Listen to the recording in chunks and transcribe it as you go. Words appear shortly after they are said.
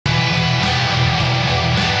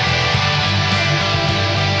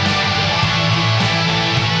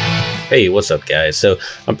Hey, what's up guys? So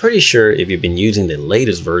I'm pretty sure if you've been using the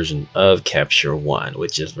latest version of Capture One,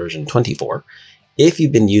 which is version 24, if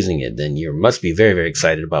you've been using it, then you must be very, very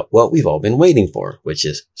excited about what we've all been waiting for, which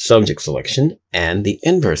is subject selection and the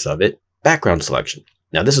inverse of it, background selection.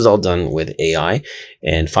 Now this is all done with AI,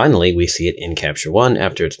 and finally we see it in Capture One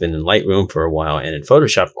after it's been in Lightroom for a while and in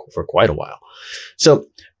Photoshop for quite a while. So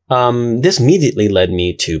this immediately led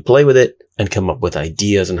me to play with it and come up with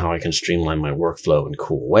ideas on how I can streamline my workflow in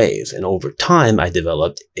cool ways. And over time, I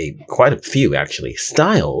developed quite a few actually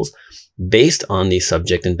styles based on the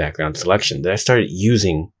subject and background selection that I started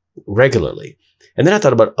using regularly. And then I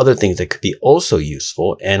thought about other things that could be also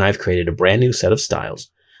useful, and I've created a brand new set of styles.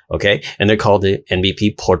 Okay, and they're called the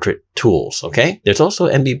NBP Portrait Tools. Okay, there's also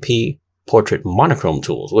NBP Portrait Monochrome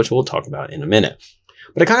Tools, which we'll talk about in a minute.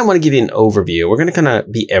 But I kind of want to give you an overview. We're going to kind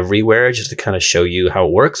of be everywhere just to kind of show you how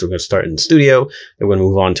it works. We're going to start in the studio, and we're going to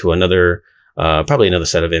move on to another, probably another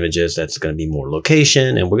set of images that's going to be more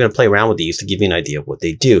location, and we're going to play around with these to give you an idea of what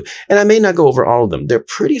they do. And I may not go over all of them. They're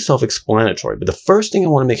pretty self-explanatory, but the first thing I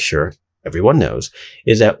want to make sure everyone knows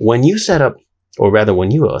is that when you set up, or rather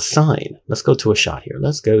when you assign, let's go to a shot here.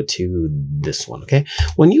 Let's go to this one, okay?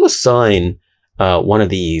 When you assign one of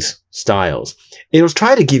these styles, it'll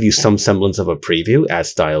try to give you some semblance of a preview, as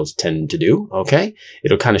styles tend to do, okay?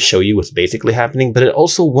 It'll kind of show you what's basically happening, but it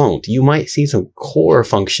also won't. You might see some core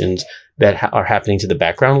functions that are happening to the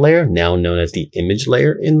background layer, now known as the image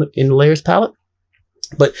layer in the layers palette.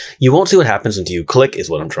 But you won't see what happens until you click, is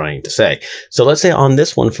what I'm trying to say. So let's say on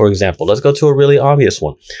this one, for example, let's go to a really obvious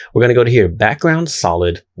one. We're going to go to here, background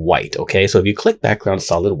solid white, okay? So if you click background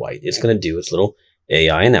solid white, it's going to do its little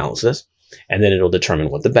AI analysis, and then it'll determine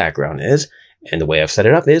what the background is. And the way I've set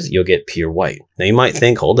it up is you'll get pure white. Now you might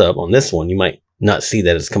think, hold up, on this one, you might not see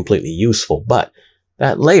that it's completely useful, but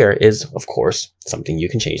that layer is, of course, something you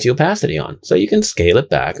can change the opacity on. So you can scale it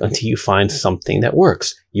back until you find something that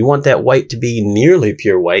works. You want that white to be nearly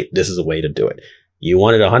pure white, this is a way to do it. You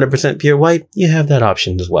want it 100% pure white, you have that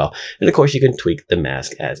option as well. And of course, you can tweak the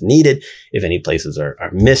mask as needed if any places are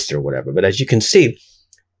missed or whatever. But as you can see,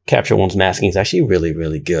 Capture One's masking is actually really,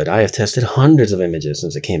 really good. I have tested hundreds of images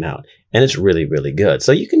since it came out, and it's really, really good.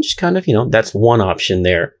 So you can just kind of, that's one option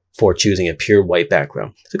there for choosing a pure white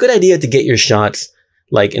background. It's a good idea to get your shots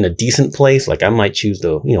like in a decent place. Like I might choose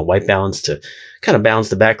the, white balance to kind of balance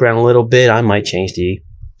the background a little bit. I might change the,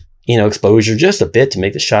 exposure just a bit to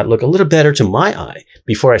make the shot look a little better to my eye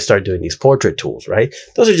before I start doing these portrait tools, right?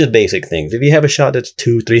 Those are just basic things. If you have a shot that's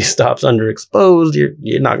 2-3 stops underexposed,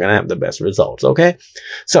 you're not going to have the best results, okay?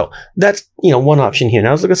 So that's, one option here.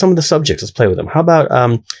 Now let's look at some of the subjects. Let's play with them. How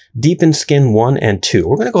about deepen skin 1 and 2?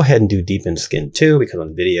 We're going to go ahead and do deepen skin 2 because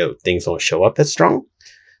on video, things don't show up that strong.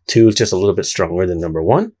 2 is just a little bit stronger than number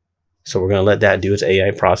 1. So we're going to let that do its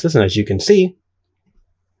AI process. And as you can see,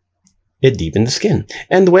 it deepened the skin.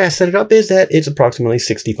 And the way I set it up is that it's approximately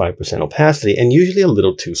 65% opacity and usually a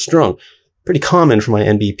little too strong. Pretty common for my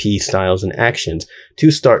NBP styles and actions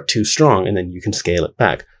to start too strong, and then you can scale it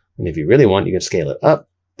back. And if you really want, you can scale it up,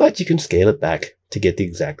 but you can scale it back to get the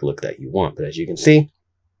exact look that you want. But as you can see,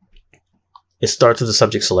 it starts with the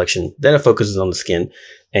subject selection, then it focuses on the skin,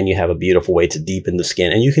 and you have a beautiful way to deepen the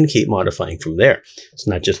skin, and you can keep modifying from there. It's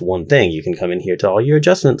not just one thing. You can come in here to all your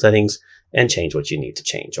adjustment settings and change what you need to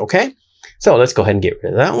change, okay? So let's go ahead and get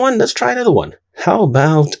rid of that one. Let's try another one. How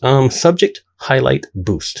about subject highlight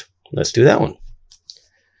boost? Let's do that one.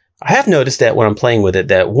 I have noticed that when I'm playing with it,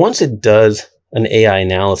 that once it does an AI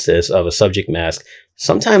analysis of a subject mask,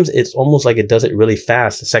 sometimes it's almost like it does it really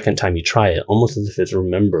fast the second time you try it, almost as if it's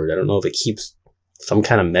remembered. I don't know if it keeps some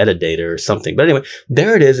kind of metadata or something. But anyway,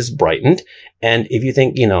 there it is. It's brightened. And if you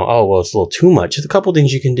think, oh, well, it's a little too much, there's a couple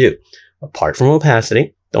things you can do. Apart from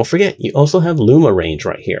opacity, don't forget, you also have Luma range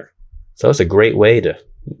right here. So it's a great way to,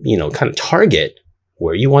 kind of target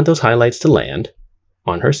where you want those highlights to land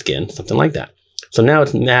on her skin, something like that. So now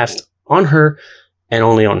it's masked on her and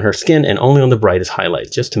only on her skin and only on the brightest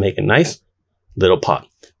highlights, just to make a nice little pop.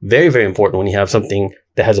 Very, very important when you have something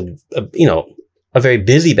that has a very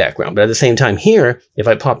busy background. But at the same time here, if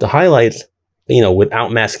I pop the highlights,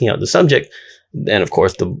 without masking out the subject, then of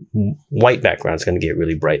course the white background is going to get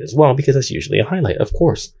really bright as well, because that's usually a highlight, of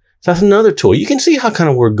course. So that's another tool. You can see how kind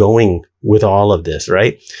of we're going with all of this,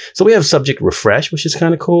 right? So we have subject refresh, which is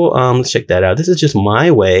kind of cool. Let's check that out. This is just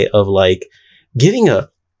my way of like giving a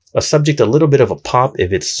subject a little bit of a pop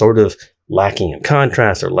if it's sort of lacking in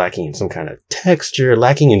contrast or lacking in some kind of texture,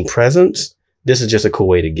 lacking in presence. This is just a cool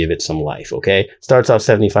way to give it some life, okay? Starts off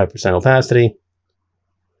 75% opacity.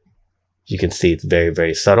 You can see it's very,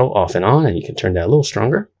 very subtle off and on, and you can turn that a little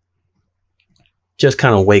stronger. Just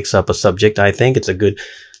kind of wakes up a subject, I think. It's a good,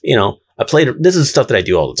 this is stuff that I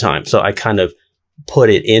do all the time. So I kind of put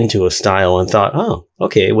it into a style and thought, oh,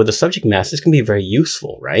 okay, with the subject mask, this can be very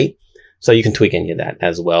useful, right? So you can tweak any of that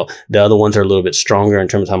as well. The other ones are a little bit stronger in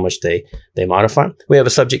terms of how much they modify. We have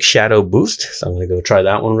a subject shadow boost. So I'm going to go try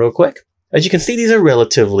that one real quick. As you can see, these are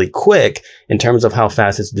relatively quick in terms of how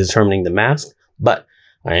fast it's determining the mask, but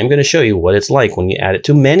I am going to show you what it's like when you add it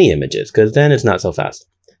to many images, because then it's not so fast.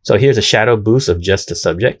 So here's a shadow boost of just the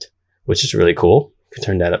subject, which is really cool. You can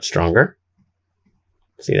turn that up stronger.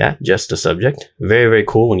 See that? Just the subject. Very, very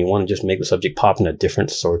cool when you want to just make the subject pop in a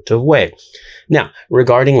different sort of way. Now,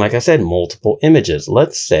 regarding, like I said, multiple images,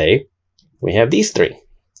 let's say we have these three.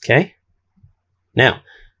 Okay. Now,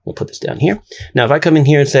 we'll put this down here. Now, if I come in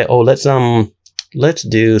here and say, oh, let's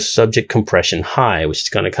do subject compression high, which is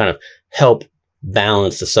going to kind of help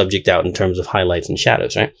balance the subject out in terms of highlights and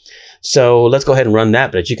shadows, right? So let's go ahead and run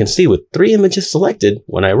that. But as you can see, with 3 images selected,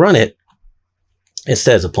 when I run it, it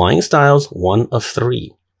says applying styles 1 of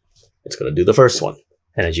 3. It's going to do the first one.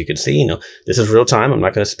 And as you can see, this is real time. I'm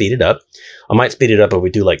not going to speed it up. I might speed it up if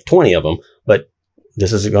we do like 20 of them, but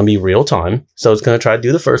this is going to be real time. So it's going to try to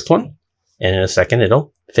do the first one. And in a second,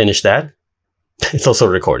 it'll finish that. It's also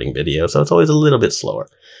recording video, so it's always a little bit slower.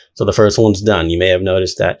 So the first one's done. You may have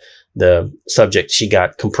noticed that the subject, she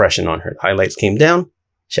got compression on her. Highlights came down,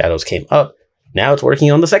 shadows came up. Now it's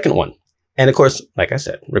working on the second one. And of course, like I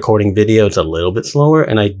said, recording video, it's a little bit slower,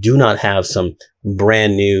 and I do not have some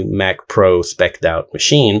brand new Mac Pro spec'd out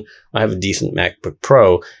machine. I have a decent MacBook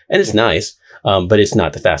Pro, and it's nice, but it's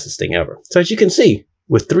not the fastest thing ever. So as you can see,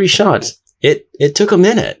 with 3 shots, it took a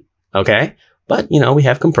minute, okay? But, we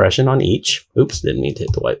have compression on each. Oops, didn't mean to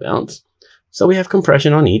hit the white balance. So we have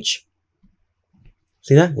compression on each.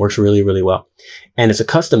 See that? Works really, really well. And it's a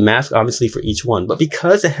custom mask, obviously, for each one. But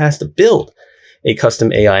because it has to build a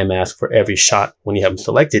custom AI mask for every shot when you have them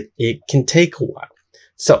selected, it can take a while.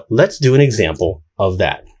 So let's do an example of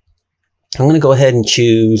that. I'm going to go ahead and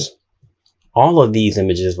choose all of these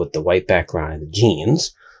images with the white background and the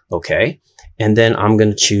jeans. Okay. And then I'm going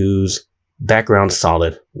to choose background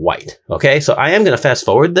solid white. Okay. So I am going to fast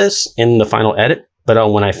forward this in the final edit,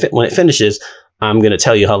 but when it finishes, I'm going to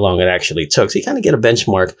tell you how long it actually took. So you kind of get a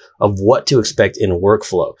benchmark of what to expect in a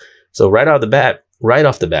workflow. So right off the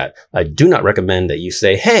bat, I do not recommend that you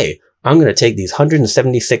say, hey, I'm going to take these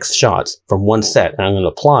 176 shots from one set and I'm going to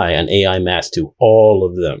apply an AI mask to all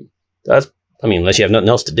of them. Unless you have nothing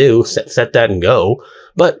else to do, set that and go.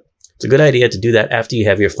 But it's a good idea to do that after you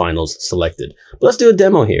have your finals selected. But let's do a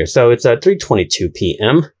demo here. So it's at 3:22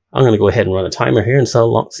 p.m. I'm going to go ahead and run a timer here and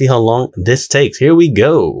see how long this takes. Here we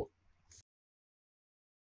go.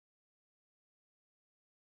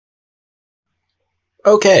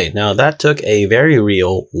 Okay, now that took a very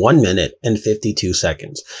real 1 minute and 52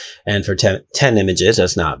 seconds. And for 10 images,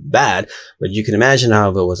 that's not bad, but you can imagine how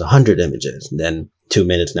if it was 100 images, then 2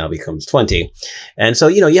 minutes now becomes 20. And so,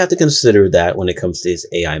 you have to consider that when it comes to this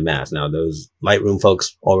AI mask. Now, those Lightroom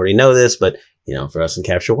folks already know this, but, for us in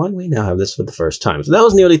Capture One, we now have this for the first time. So that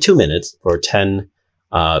was nearly 2 minutes for 10,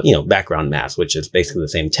 background masks, which is basically the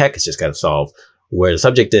same tech. It's just got to solve where the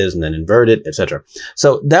subject is and then invert it, etc.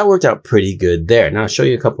 So that worked out pretty good there. Now I'll show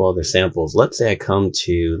you a couple other samples. Let's say I come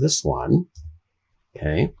to this one.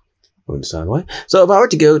 Okay. Move this out of the way. So if I were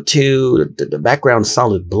to go to the background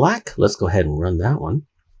solid black, let's go ahead and run that one.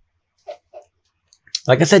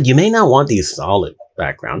 Like I said, you may not want these solid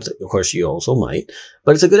backgrounds. Of course, you also might,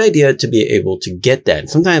 but it's a good idea to be able to get that.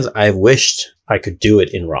 Sometimes I've wished I could do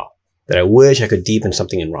it in RAW. That I wish I could deepen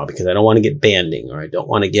something in RAW because I don't want to get banding or I don't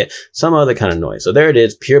want to get some other kind of noise. So there it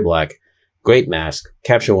is, pure black, great mask.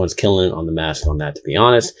 Capture One's killing it on the mask on that, to be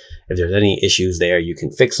honest. If there's any issues there, you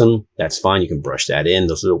can fix them. That's fine. You can brush that in.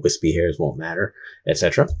 Those little wispy hairs won't matter,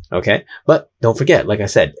 etc. Okay. But don't forget, like I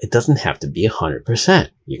said, it doesn't have to be 100%.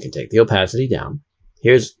 You can take the opacity down.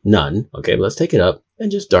 Here's none. Okay. But let's take it up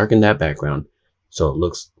and just darken that background so it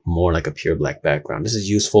looks more like a pure black background. This is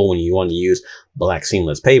useful when you want to use black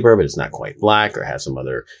seamless paper, but it's not quite black or has some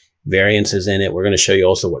other variances in it. We're going to show you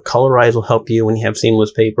also what colorize will help you when you have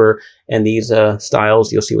seamless paper and these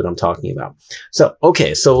styles. You'll see what I'm talking about. So,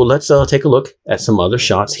 okay, so let's take a look at some other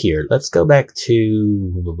shots here. Let's go back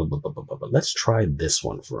to, let's try this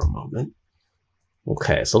one for a moment.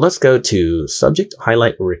 Okay, so let's go to subject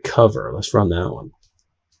highlight recover. Let's run that one.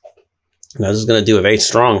 Now this is going to do a very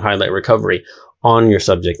strong highlight recovery on your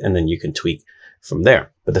subject, and then you can tweak from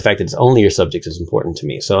there. But the fact that it's only your subject is important to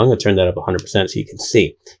me. So I'm going to turn that up 100% so you can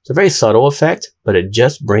see. It's a very subtle effect, but it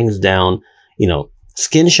just brings down,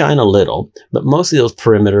 skin shine a little, but mostly those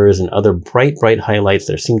perimeters and other bright highlights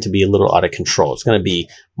that seem to be a little out of control. It's going to be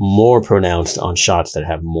more pronounced on shots that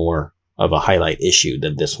have more of a highlight issue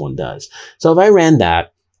than this one does. So if I ran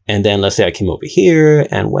that And then let's say I came over here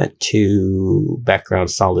and went to background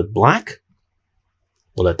solid black.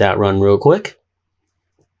 We'll let that run real quick.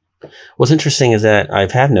 What's interesting is that I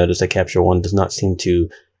have noticed that Capture One does not seem to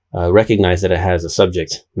recognize that it has a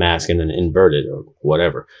subject mask and then inverted or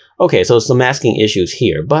whatever. Okay, so some masking issues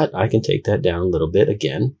here, but I can take that down a little bit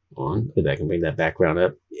again. I can bring that background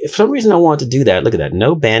up. If for some reason I want to do that, look at that,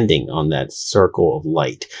 no banding on that circle of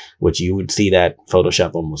light, which you would see that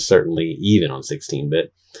Photoshop almost certainly even on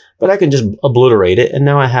 16-bit. But I can just obliterate it, and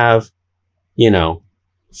now I have, you know,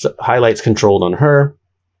 highlights controlled on her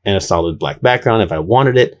and a solid black background. If I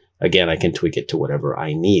wanted it, again, I can tweak it to whatever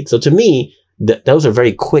I need. So to me, those are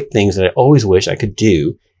very quick things that I always wish I could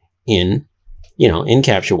do in, you know, in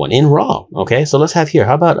Capture One, in RAW. Okay, so let's have here.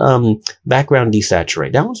 How about background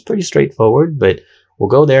desaturate? That one's pretty straightforward, but we'll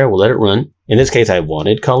go there. We'll let it run. In this case, I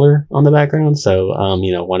wanted color on the background, so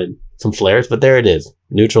you know, wanted some flares, but there it is,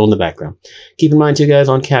 neutral in the background. Keep in mind too, guys,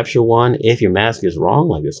 on Capture One, if your mask is wrong,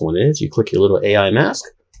 like this one is, you click your little AI mask,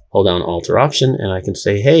 hold down Alt or Option, and I can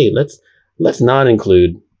say, hey, let's not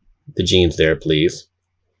include the jeans there, please.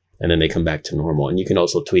 And then they come back to normal. And you can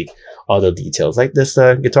also tweak other details like this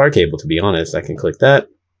guitar cable, to be honest. I can click that.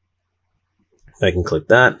 I can click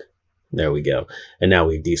that. There we go. And now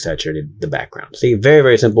we've desaturated the background. See, very,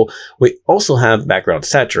 very simple. We also have background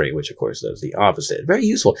saturate, which of course does the opposite. Very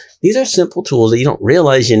useful. These are simple tools that you don't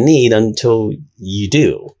realize you need until you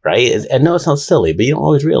do, right? And no, it sounds silly, but you don't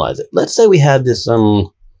always realize it. Let's say we have this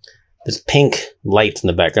pink lights in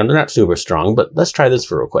the background. They're not super strong, but let's try this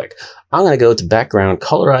for real quick. I'm going to go to background,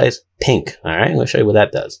 colorize pink. All right, I'm going to show you what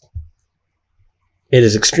that does. It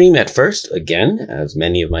is extreme at first, again, as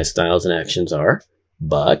many of my styles and actions are,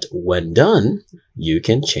 but when done, you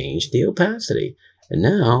can change the opacity. And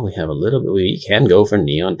now we have a little bit, we can go for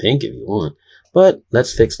neon pink if you want, but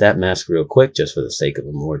let's fix that mask real quick just for the sake of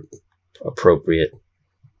a more appropriate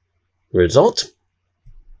result.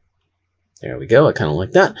 There we go. I kind of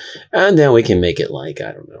like that. And then we can make it like,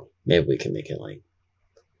 I don't know, maybe we can make it like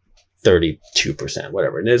 32%,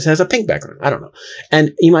 whatever. And it has a pink background. I don't know.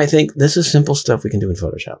 And you might think this is simple stuff we can do in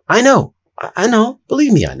Photoshop. I know.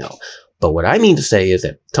 Believe me, I know. But what I mean to say is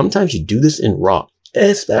that sometimes you do this in RAW,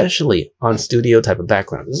 especially on studio type of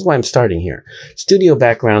background. This is why I'm starting here. Studio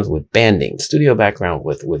backgrounds with banding, studio background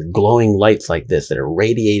with glowing lights like this that are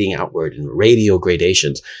radiating outward in radial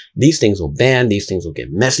gradations. These things will band, these things will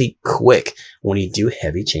get messy quick when you do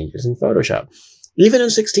heavy changes in Photoshop. Even in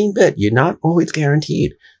 16-bit, you're not always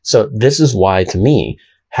guaranteed. So this is why, to me,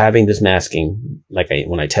 having this masking, like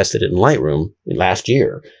when I tested it in Lightroom last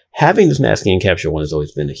year, having this masking in Capture One has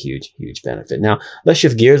always been a huge, huge benefit. Now, let's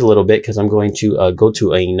shift gears a little bit because I'm going to go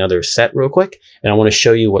to another set real quick. And I want to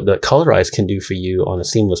show you what the colorize can do for you on a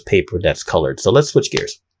seamless paper that's colored. So let's switch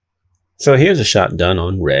gears. So here's a shot done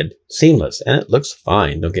on red seamless, and it looks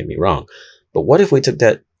fine, don't get me wrong. But what if we took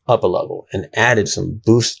that up a level and added some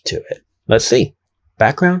boost to it? Let's see.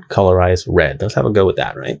 Background, colorize, red. Let's have a go with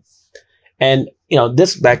that, right? And, you know,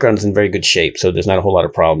 this background is in very good shape, so there's not a whole lot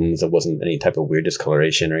of problems. There wasn't any type of weird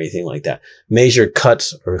discoloration or anything like that. Major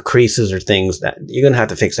cuts or creases or things that you're going to have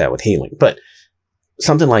to fix that with healing. But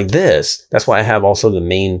something like this, that's why I have also the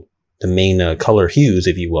main color hues,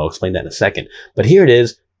 if you will. I'll explain that in a second. But here it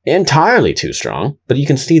is, entirely too strong, but you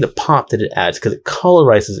can see the pop that it adds because it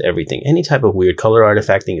colorizes everything. Any type of weird color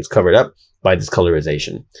artifacting is covered up by this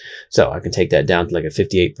colorization. So I can take that down to like a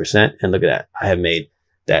 58%, and look at that. I have made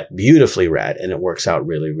that beautifully rad, and it works out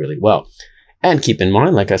really, really well. And keep in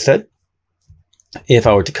mind, like I said, if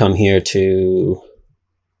I were to come here to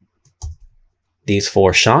these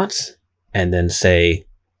 4 shots and then say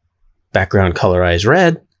background colorize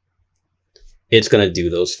red, it's going to do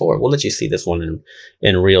those 4. We'll let you see this one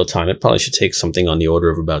in real time. It probably should take something on the order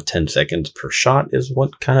of about 10 seconds per shot is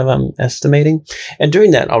what kind of I'm estimating. And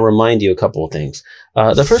during that, I'll remind you a couple of things.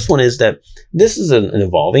 The first one is that this is an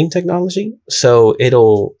evolving technology, so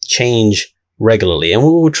it'll change regularly, and we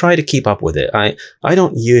will try to keep up with it. I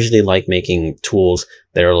don't usually like making tools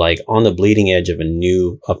that are like on the bleeding edge of a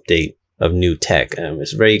new update of new tech.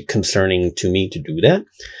 It's very concerning to me to do that,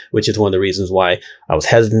 which is one of the reasons why I was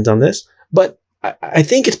hesitant on this. But I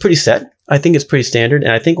think it's pretty set. I think it's pretty standard.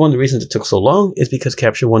 And I think one of the reasons it took so long is because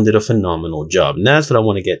Capture One did a phenomenal job. And that's what I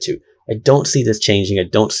want to get to. I don't see this changing. I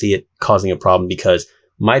don't see it causing a problem because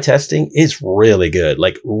my testing is really good,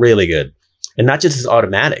 like really good. And not just as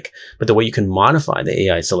automatic, but the way you can modify the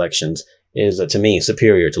AI selections is, to me,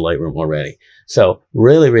 superior to Lightroom already. So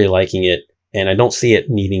really, really liking it. And I don't see it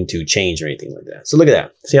needing to change or anything like that. So look at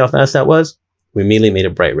that. See how fast that was? We immediately made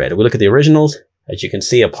it bright red. If we look at the originals, as you can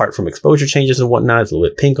see, apart from exposure changes and whatnot, it's a little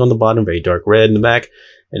bit pink on the bottom, very dark red in the back.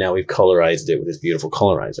 And now we've colorized it with this beautiful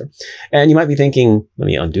colorizer. And you might be thinking, let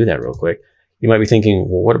me undo that real quick. You might be thinking,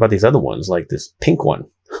 well, what about these other ones, like this pink one?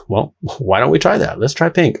 Well, why don't we try that? Let's try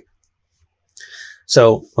pink.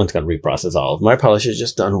 So I'm just going to reprocess all of them. I probably should have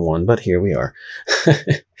just done one, but here we are.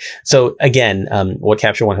 So again, what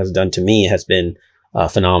Capture One has done to me has been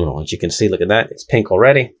phenomenal. As you can see, look at that. It's pink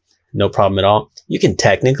already. No problem at all. You can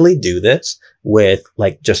technically do this with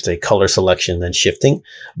like just a color selection then shifting,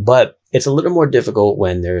 but it's a little more difficult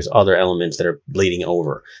when there's other elements that are bleeding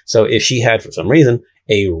over. So if she had, for some reason,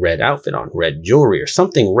 a red outfit on, red jewelry or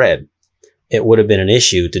something red, it would have been an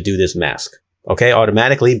issue to do this mask. Okay,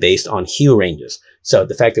 automatically based on hue ranges. So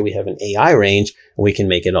the fact that we have an AI range, we can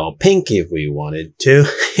make it all pink if we wanted to.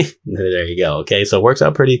 There you go. Okay, so it works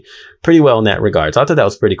out pretty well in that regard. So I thought that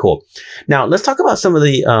was pretty cool. Now let's talk about some of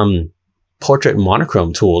the portrait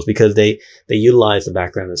monochrome tools, because they utilize the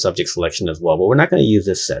background and subject selection as well. But we're not going to use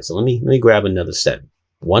this set. So let me grab another set.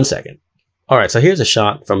 1 second. All right, so here's a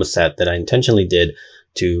shot from a set that I intentionally did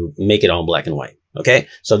to make it all black and white. Okay,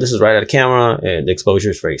 so this is right out of camera, and the exposure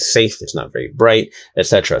is very safe. It's not very bright,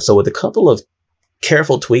 etc. So with a couple of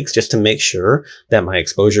careful tweaks just to make sure that my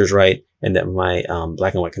exposure is right and that my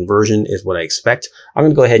black and white conversion is what I expect, I'm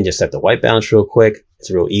going to go ahead and just set the white balance real quick.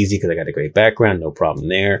 It's real easy because I got a great background, no problem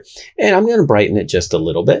there. And I'm going to brighten it just a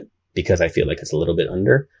little bit because I feel like it's a little bit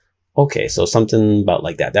under. Okay, so something about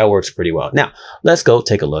like that. That works pretty well. Now, let's go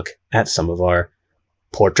take a look at some of our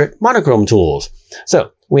portrait monochrome tools.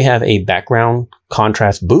 So we have a background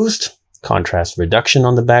contrast boost, contrast reduction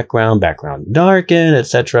on the background darken,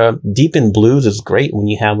 etc. Deepen blues is great when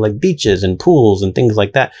you have like beaches and pools and things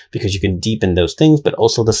like that, because you can deepen those things, but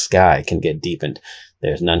also the sky can get deepened.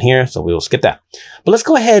 There's none here, so we will skip that. But let's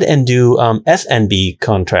go ahead and do SNB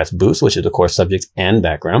contrast boost, which is of course subject and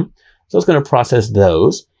background. So it's going to process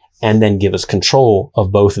those and then give us control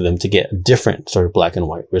of both of them to get a different sort of black and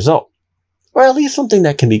white result. Or at least something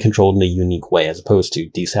that can be controlled in a unique way as opposed to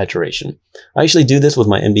desaturation. I actually do this with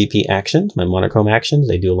my NBP actions, my monochrome actions.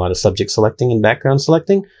 They do a lot of subject selecting and background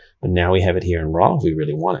selecting, but now we have it here in RAW if we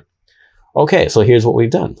really want it. Okay, so here's what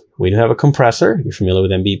we've done. We do have a compressor. You're familiar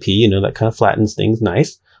with NBP, you know that kind of flattens things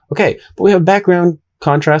nice. Okay, but we have background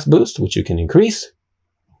contrast boost, which you can increase.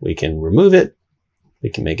 We can remove it. We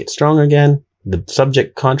can make it stronger again. The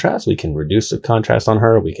subject contrast, we can reduce the contrast on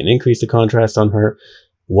her. We can increase the contrast on her.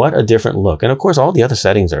 What a different look. And of course, all the other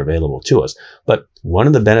settings are available to us. But one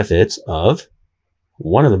of the benefits of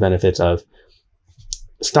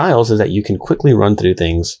Styles is that you can quickly run through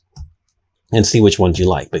things and see which ones you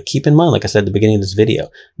like. But keep in mind, like I said at the beginning of this video,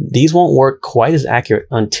 these won't work quite as accurate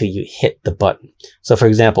until you hit the button. So for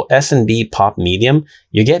example, S&B Pop Medium,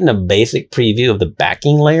 you're getting a basic preview of the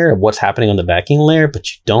backing layer, of what's happening on the backing layer, but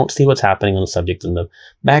you don't see what's happening on the subject in the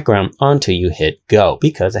background until you hit go,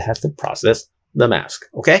 because it has to process the mask.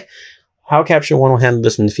 Okay, how Capture One will handle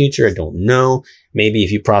this in the future, I don't know. Maybe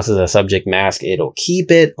if you process a subject mask, it'll keep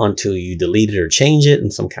it until you delete it or change it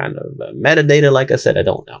in some kind of metadata. Like I said, I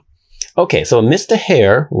don't know. Okay, so amidst the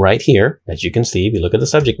hair right here, as you can see, if you look at the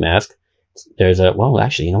subject mask, there's a, well,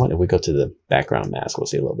 actually, you know what? If we go to the background mask, we'll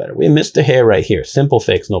see a little better. We missed the hair right here. Simple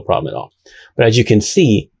fix, no problem at all. But as you can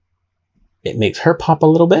see, it makes her pop a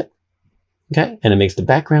little bit. Okay, and it makes the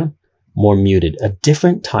background more muted, a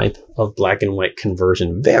different type of black and white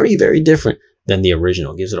conversion, very, very different than the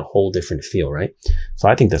original. Gives it a whole different feel, right? So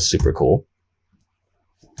I think that's super cool.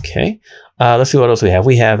 Okay, let's see what else we have.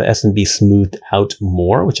 We have S&B Smoothed Out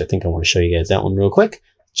More, which I think I want to show you guys that one real quick.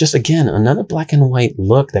 Just again, another black and white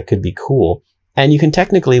look that could be cool. And you can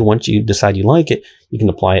technically, once you decide you like it, you can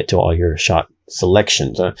apply it to all your shot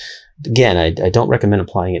selections. Again, I don't recommend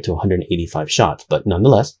applying it to 185 shots, but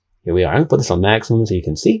nonetheless, here we are. I'm going to put this on maximum so you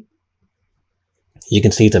can see. You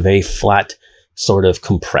can see it's a very flat, sort of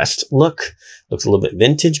compressed look. Looks a little bit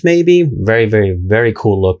vintage, maybe. Very, very, very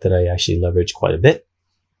cool look that I actually leverage quite a bit.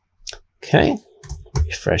 Okay,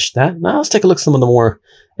 refresh that. Now let's take a look at some of the more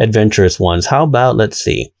adventurous ones. How about, let's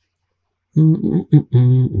see.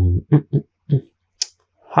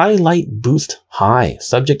 Highlight Boost High.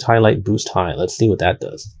 Subject Highlight Boost High. Let's see what that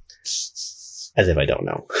does. As if I don't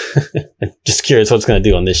know. Just curious what it's going to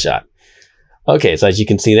do on this shot. Okay, so as you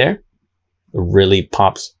can see there, it really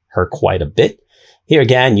pops her quite a bit. Here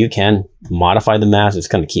again, you can modify the mask. It's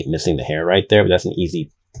going to keep missing the hair right there, but that's an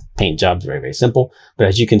easy paint job. It's very, very simple. But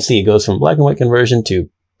as you can see, it goes from black and white conversion to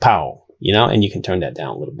pow, you know, and you can turn that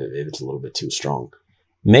down a little bit if it's a little bit too strong.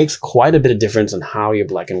 Makes quite a bit of difference on how your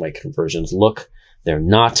black and white conversions look. They're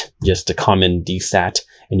not just a common desat,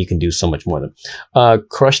 and you can do so much more of them.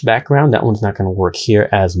 Crushed background, that one's not going to work here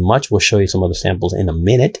as much. We'll show you some other samples in a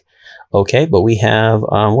minute. Okay, but we have,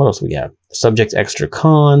 what else we have? Subject extra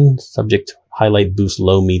con, subject highlight boost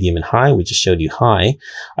low, medium, and high. We just showed you high.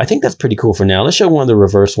 I think that's pretty cool for now. Let's show one of the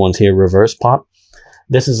reverse ones here, reverse pop.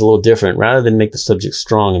 This is a little different. Rather than make the subject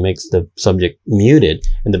strong, it makes the subject muted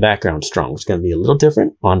and the background strong. It's going to be a little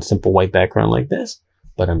different on simple white background like this,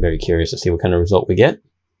 but I'm very curious to see what kind of result we get.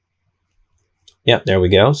 Yep, there we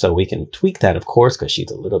go. So we can tweak that, of course, because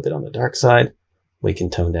she's a little bit on the dark side. We can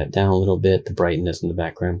tone that down a little bit, the brightness in the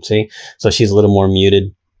background, see? So she's a little more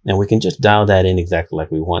muted, and we can just dial that in exactly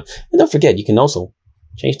like we want. And don't forget, you can also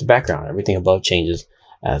change the background. Everything above changes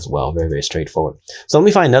as well. Very, very straightforward. So let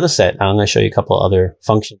me find another set. I'm going to show you a couple other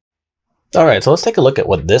functions. All right, so let's take a look at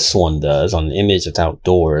what this one does on an image that's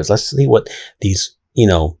outdoors. Let's see what these, you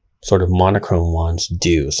know, sort of monochrome ones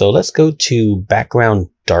do. So let's go to background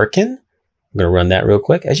darken. I'm going to run that real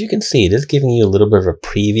quick. As you can see, it is giving you a little bit of a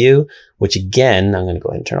preview, which again, I'm going to go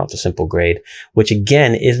ahead and turn off the simple grade, which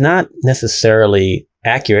again is not necessarily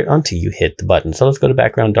accurate until you hit the button. So let's go to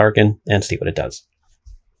background darken and see what it does.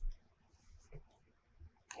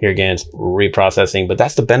 Here again, it's reprocessing, but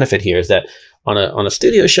that's the benefit here is that on a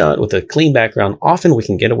studio shot with a clean background, often we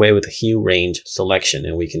can get away with a hue range selection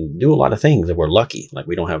and we can do a lot of things if we're lucky, like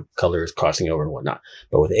we don't have colors crossing over and whatnot.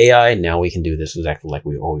 But with AI, now we can do this exactly like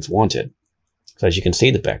we always wanted. So as you can see,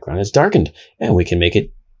 the background is darkened and we can make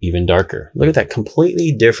it even darker. Look at that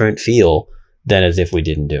completely different feel than as if we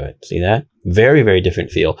didn't do it. See that? Very, very different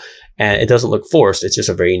feel. And it doesn't look forced. It's just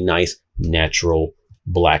a very nice, natural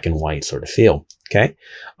black and white sort of feel. Okay.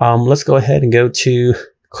 Let's go ahead and go to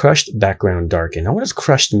crushed background darken. Now, what does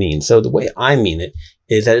crushed mean? So the way I mean it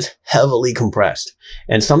is that it's heavily compressed.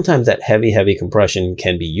 And sometimes that heavy compression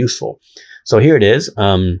can be useful. So here it is.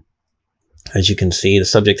 As you can see, the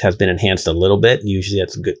subject has been enhanced a little bit. Usually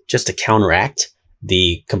that's good just to counteract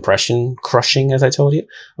the compression crushing, as I told you.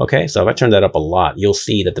 Okay, so if I turn that up a lot, you'll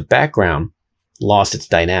see that the background lost its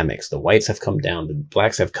dynamics. The whites have come down, the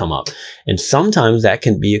blacks have come up. And sometimes that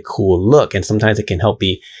can be a cool look. And sometimes it can help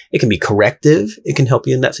you, it can be corrective. It can help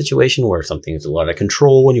you in that situation where something is a lot of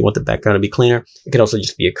control and you want the background to be cleaner. It can also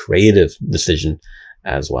just be a creative decision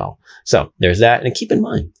as well. So there's that. And keep in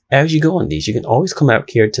mind, as you go on these, you can always come out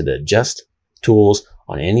here to the adjust tools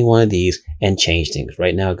on any one of these and change things.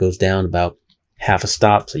 Right now it goes down about half a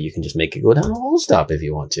stop, so you can just make it go down a whole stop if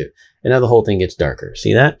you want to. And now the whole thing gets darker.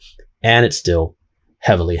 See that? And it's still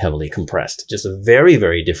heavily compressed. Just a very,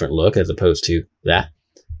 very different look as opposed to that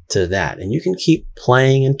to that. And you can keep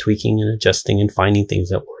playing and tweaking and adjusting and finding things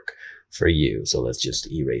that work for you. So let's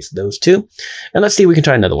just erase those two. And let's see if we can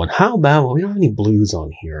try another one. How about, well, we don't have any blues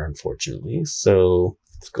on here, unfortunately. So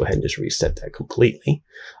let's go ahead and just reset that completely.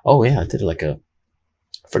 Oh yeah, I did like a,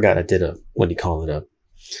 I forgot I did a, what do you call it? A,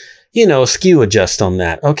 you know, skew adjust on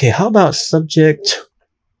that. Okay, how about subject?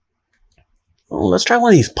 Oh, let's try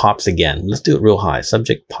one of these pops again. Let's do it real high.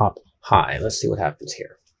 Subject pop high. Let's see what happens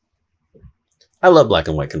here. I love black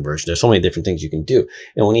and white conversion. There's so many different things you can do.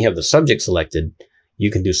 And when you have the subject selected, you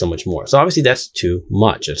can do so much more. So obviously that's too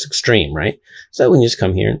much. It's extreme, right? So we can just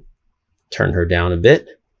come here and turn her down a bit.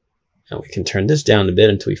 And we can turn this down a bit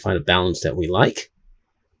until we find a balance that we like.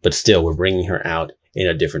 But still, we're bringing her out in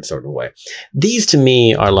a different sort of way. These to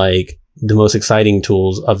me are like the most exciting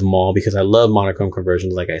tools of them all because I love monochrome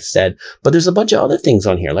conversions, like I said. But there's a bunch of other things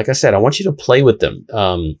on here. Like I said, I want you to play with them.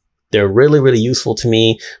 They're really useful to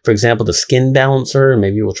me. For example, the skin balancer.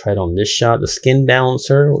 Maybe we'll try it on this shot. The skin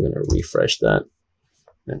balancer. We're going to refresh that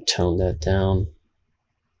and tone that down.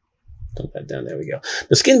 Tone that down. There we go.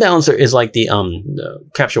 The skin balancer is like the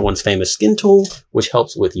Capture One's famous skin tool, which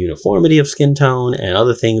helps with uniformity of skin tone and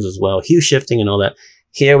other things as well, hue shifting and all that.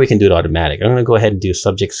 Here we can do it automatic. I'm going to go ahead and do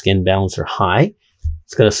subject skin balancer high.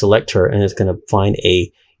 It's going to select her and it's going to find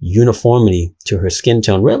a uniformity to her skin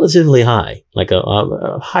tone relatively high, like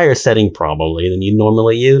a higher setting probably than you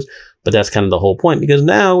normally use. But that's kind of the whole point because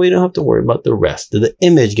now we don't have to worry about the rest of the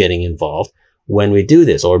image getting involved when we do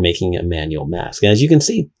this or making a manual mask. And as you can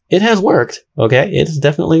see, it has worked. Okay, it has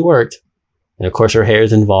definitely worked. And of course, her hair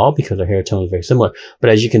is involved because her hair tone is very similar. But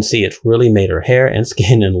as you can see, it's really made her hair and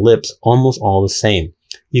skin and lips almost all the same.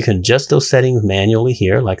 You can adjust those settings manually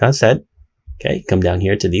here, like I said. Okay, come down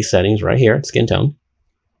here to these settings right here, skin tone.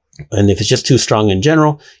 And if it's just too strong in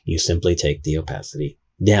general, you simply take the opacity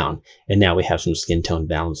down. And now we have some skin tone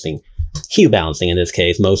balancing, hue balancing in this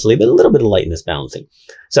case mostly, but a little bit of lightness balancing.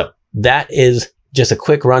 So that is just a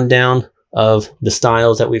quick rundown of the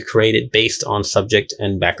styles that we've created based on subject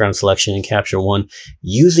and background selection in Capture One.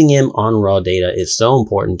 Using him on raw data is so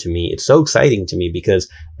important to me. It's so exciting to me because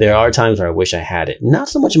there are times where I wish I had it. Not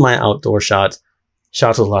so much in my outdoor shots,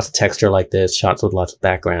 shots with lots of texture like this, shots with lots of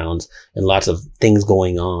backgrounds and lots of things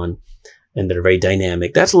going on. and that are very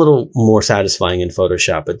dynamic. That's a little more satisfying in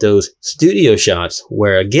Photoshop. But those studio shots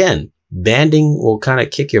where, again, banding will kind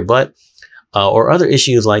of kick your butt, or other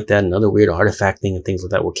issues like that, and other weird artifacting and things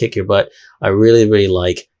like that will kick your butt. I really, really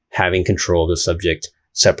like having control of the subject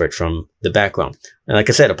separate from the background. And like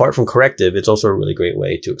I said, apart from corrective, it's also a really great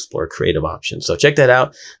way to explore creative options. So check that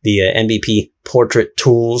out. The NBP Portrait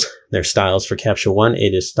Tools, their styles for Capture One.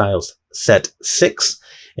 It is Styles Set 6.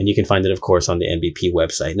 And you can find it, of course, on the NBP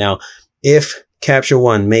website. Now, if Capture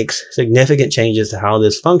One makes significant changes to how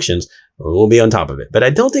this functions, we'll be on top of it. But I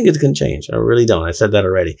don't think it's going to change. I really don't. I said that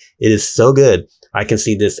already. It is so good. I can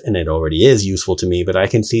see this, and it already is useful to me, but I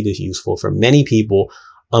can see this useful for many people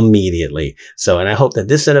immediately. So, and I hope that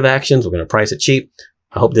this set of actions, we're going to price it cheap.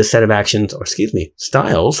 I hope this set of actions, or excuse me,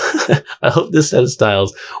 styles, I hope this set of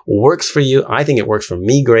styles works for you. I think it works for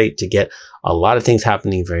me great to get a lot of things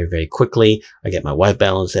happening very, very quickly. I get my white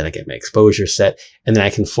balance set, I get my exposure set, and then I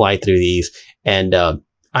can fly through these. And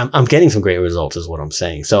I'm getting some great results is what I'm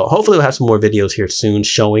saying. So hopefully we'll have some more videos here soon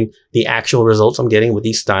showing the actual results I'm getting with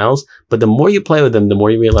these styles. But the more you play with them, the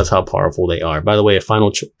more you realize how powerful they are. By the way, a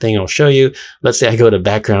final thing I'll show you. Let's say I go to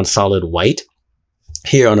background solid white.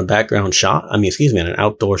 Here on a background shot, on an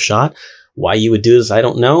outdoor shot. Why you would do this, I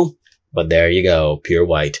don't know, but there you go, pure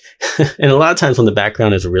white. And a lot of times when the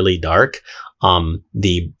background is really dark,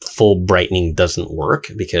 the full brightening doesn't work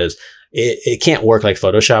because it can't work like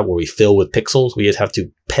Photoshop where we fill with pixels. We just have to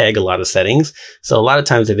peg a lot of settings. So a lot of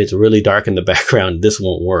times if it's really dark in the background, this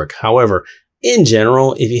won't work. However, in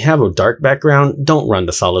general, if you have a dark background, don't run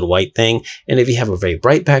the solid white thing. And if you have a very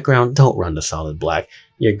bright background, don't run the solid black.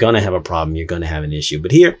 You're going to have a problem. You're going to have an issue.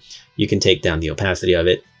 But here, you can take down the opacity of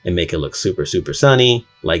it and make it look super, super sunny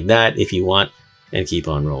like that if you want, and keep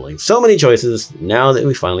on rolling. So many choices now that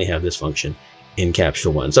we finally have this function in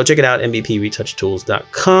Capture One. So check it out,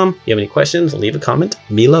 nbpretouchtools.com. If you have any questions, leave a comment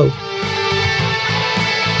below.